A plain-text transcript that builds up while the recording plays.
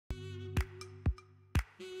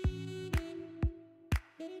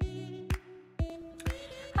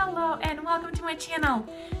Hello and welcome to my channel.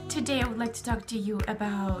 Today I would like to talk to you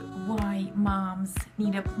about why moms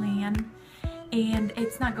need a plan. And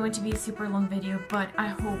it's not going to be a super long video, but I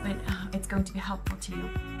hope it's going to be helpful to you.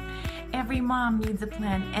 Every mom needs a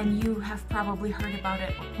plan, and you have probably heard about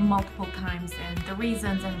it multiple times and the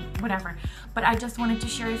reasons and whatever. But I just wanted to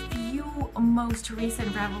share a few most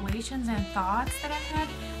recent revelations and thoughts that I had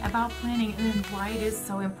about planning and why it is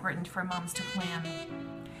so important for moms to plan.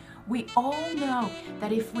 We all know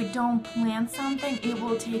that if we don't plan something, it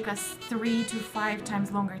will take us 3 to 5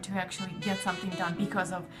 times longer to actually get something done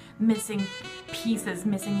because of missing pieces,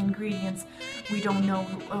 missing ingredients. We don't know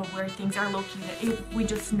where things are located. We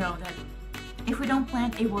just know that if we don't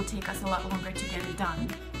plan, it will take us a lot longer to get it done.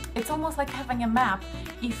 It's almost like having a map.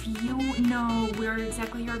 If you know where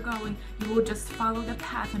exactly you're going, you will just follow the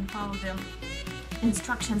path and follow them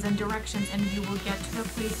instructions and directions, and you will get to the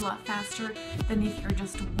place a lot faster than if you're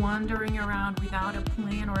just wandering around without a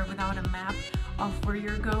plan or without a map of where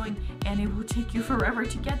you're going, and it will take you forever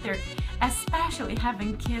to get there. Especially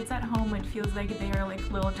having kids at home, it feels like they are like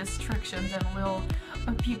little distractions and little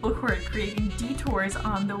people who are creating detours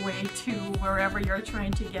on the way to wherever you're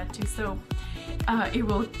trying to get to. So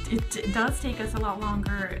it does take us a lot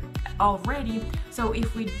longer already. So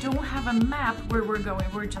if we don't have a map where we're going,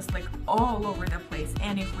 we're just like all over the place.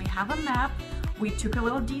 And if we have a map, we took a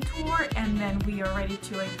little detour and then we are ready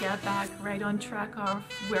to like get back right on track of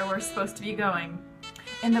where we're supposed to be going.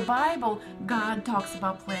 In the Bible, God talks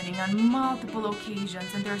about planning on multiple occasions,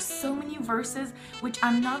 and there's so many verses which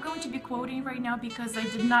I'm not going to be quoting right now because I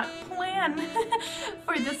did not plan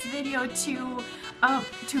for this video to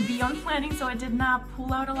be on planning, so I did not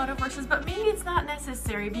pull out a lot of verses, but maybe it's not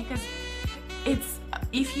necessary because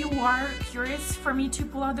if you are curious for me to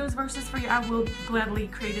pull out those verses for you, I will gladly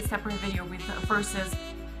create a separate video with verses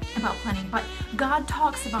about planning. But God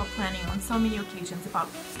talks about planning on so many occasions, about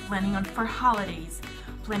planning for holidays,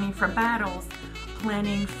 planning for battles,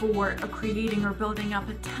 planning for creating or building up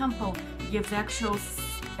a temple. He gives actual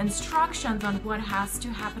instructions on what has to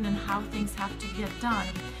happen and how things have to get done.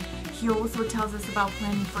 He also tells us about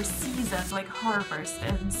planning for seasons like harvest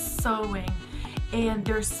and sowing. And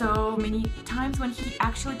there's so many times when he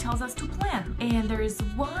actually tells us to plan. And there is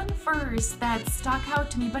one verse that stuck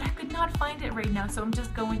out to me, but I could not find it right now, so I'm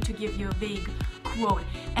just going to give you a vague quote.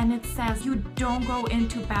 And it says, "You don't go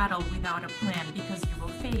into battle without a plan because you will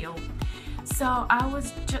fail." So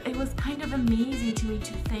it was kind of amazing to me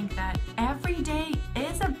to think that every day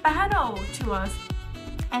is a battle to us.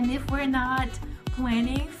 And if we're not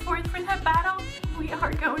planning for that battle, we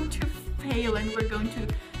are going to fail and we're going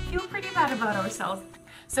to feel pretty bad about ourselves.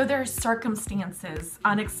 So there are circumstances,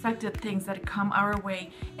 unexpected things that come our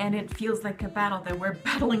way, and it feels like a battle that we're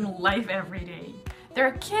battling life every day. There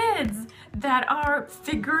are kids that are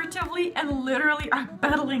figuratively and literally are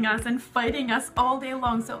battling us and fighting us all day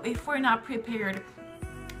long. So if we're not prepared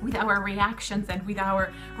with our reactions and with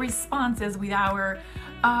our responses, with our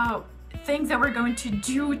things that we're going to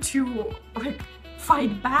do to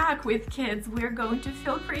fight back with kids, we're going to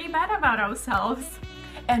feel pretty bad about ourselves.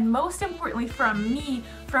 And most importantly, from me,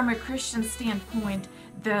 from a Christian standpoint,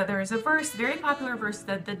 there's a verse, very popular verse,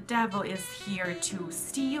 that the devil is here to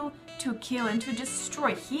steal, to kill, and to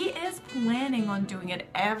destroy. He is planning on doing it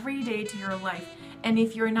every day to your life. And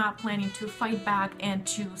if you're not planning to fight back and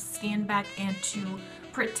to stand back and to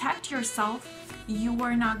protect yourself, you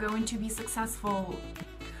are not going to be successful.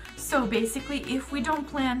 So basically, if we don't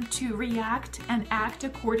plan to react and act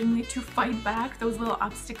accordingly to fight back those little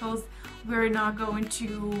obstacles, we're not going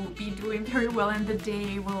to be doing very well, and the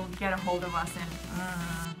day will get a hold of us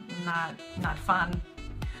and not fun.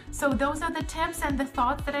 So those are the tips and the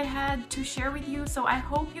thoughts that I had to share with you. So I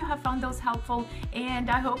hope you have found those helpful, and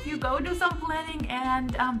I hope you go do some planning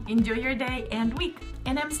and enjoy your day and week.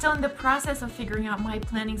 And I'm still in the process of figuring out my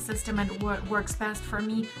planning system and what works best for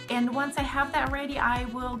me. And once I have that ready, I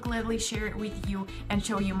will gladly share it with you and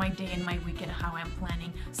show you my day and my week and how I'm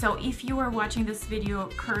planning. So if you are watching this video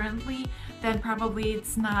currently, then probably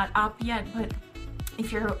it's not up yet, but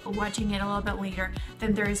if you're watching it a little bit later,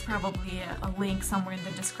 then there is probably a link somewhere in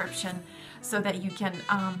the description so that you can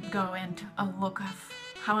go and look at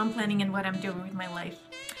how I'm planning and what I'm doing with my life.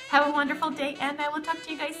 Have a wonderful day, and I will talk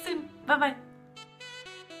to you guys soon. Bye-bye.